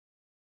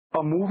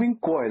A moving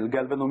coil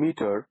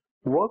galvanometer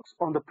works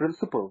on the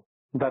principle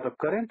that a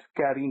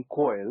current-carrying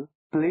coil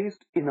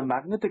placed in a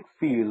magnetic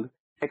field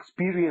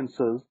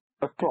experiences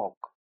a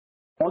torque.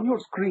 On your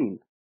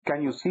screen,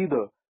 can you see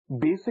the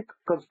basic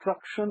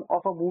construction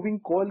of a moving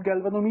coil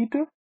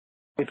galvanometer?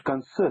 It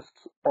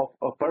consists of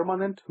a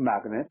permanent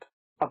magnet,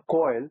 a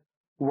coil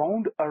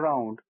wound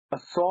around a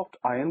soft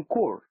iron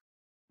core.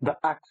 The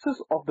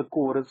axis of the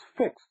core is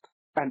fixed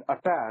and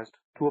attached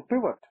to a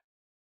pivot,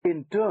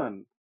 in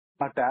turn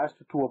attached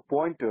to a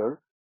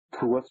pointer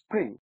through a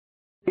spring.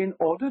 In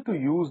order to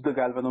use the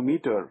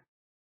galvanometer,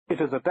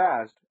 it is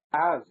attached,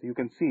 as you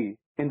can see,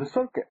 in the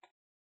circuit.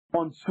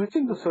 On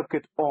switching the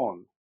circuit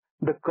on,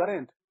 the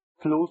current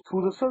flows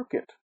through the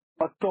circuit.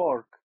 A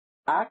torque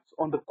acts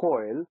on the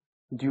coil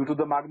due to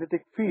the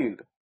magnetic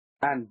field,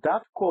 and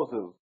that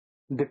causes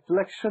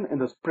deflection in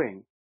the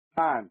spring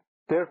and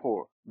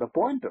therefore the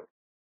pointer.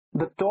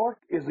 The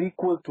torque is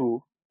equal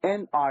to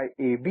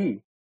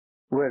NIAB,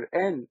 where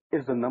N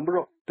is the number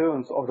of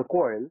turns of the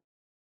coil,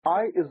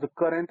 I is the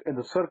current in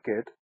the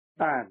circuit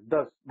and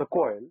thus the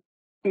coil,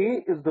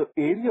 A is the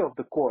area of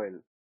the coil,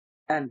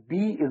 and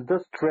B is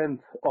the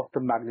strength of the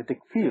magnetic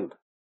field.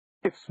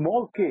 If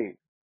small k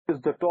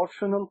is the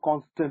torsional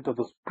constant of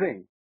the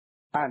spring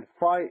and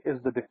phi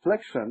is the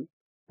deflection,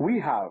 we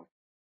have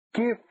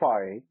K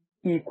phi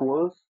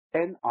equals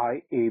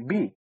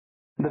NIAB.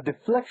 The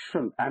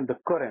deflection and the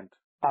current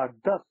are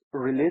thus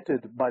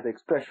related by the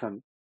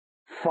expression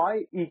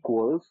phi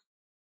equals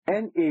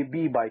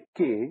NAB by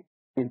K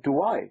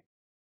into I.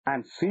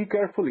 And see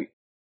carefully,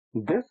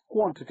 this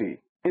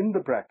quantity in the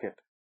bracket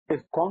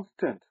is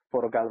constant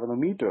for a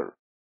galvanometer.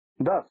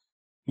 Thus,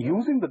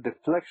 using the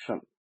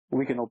deflection,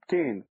 we can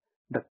obtain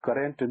the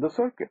current in the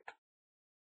circuit.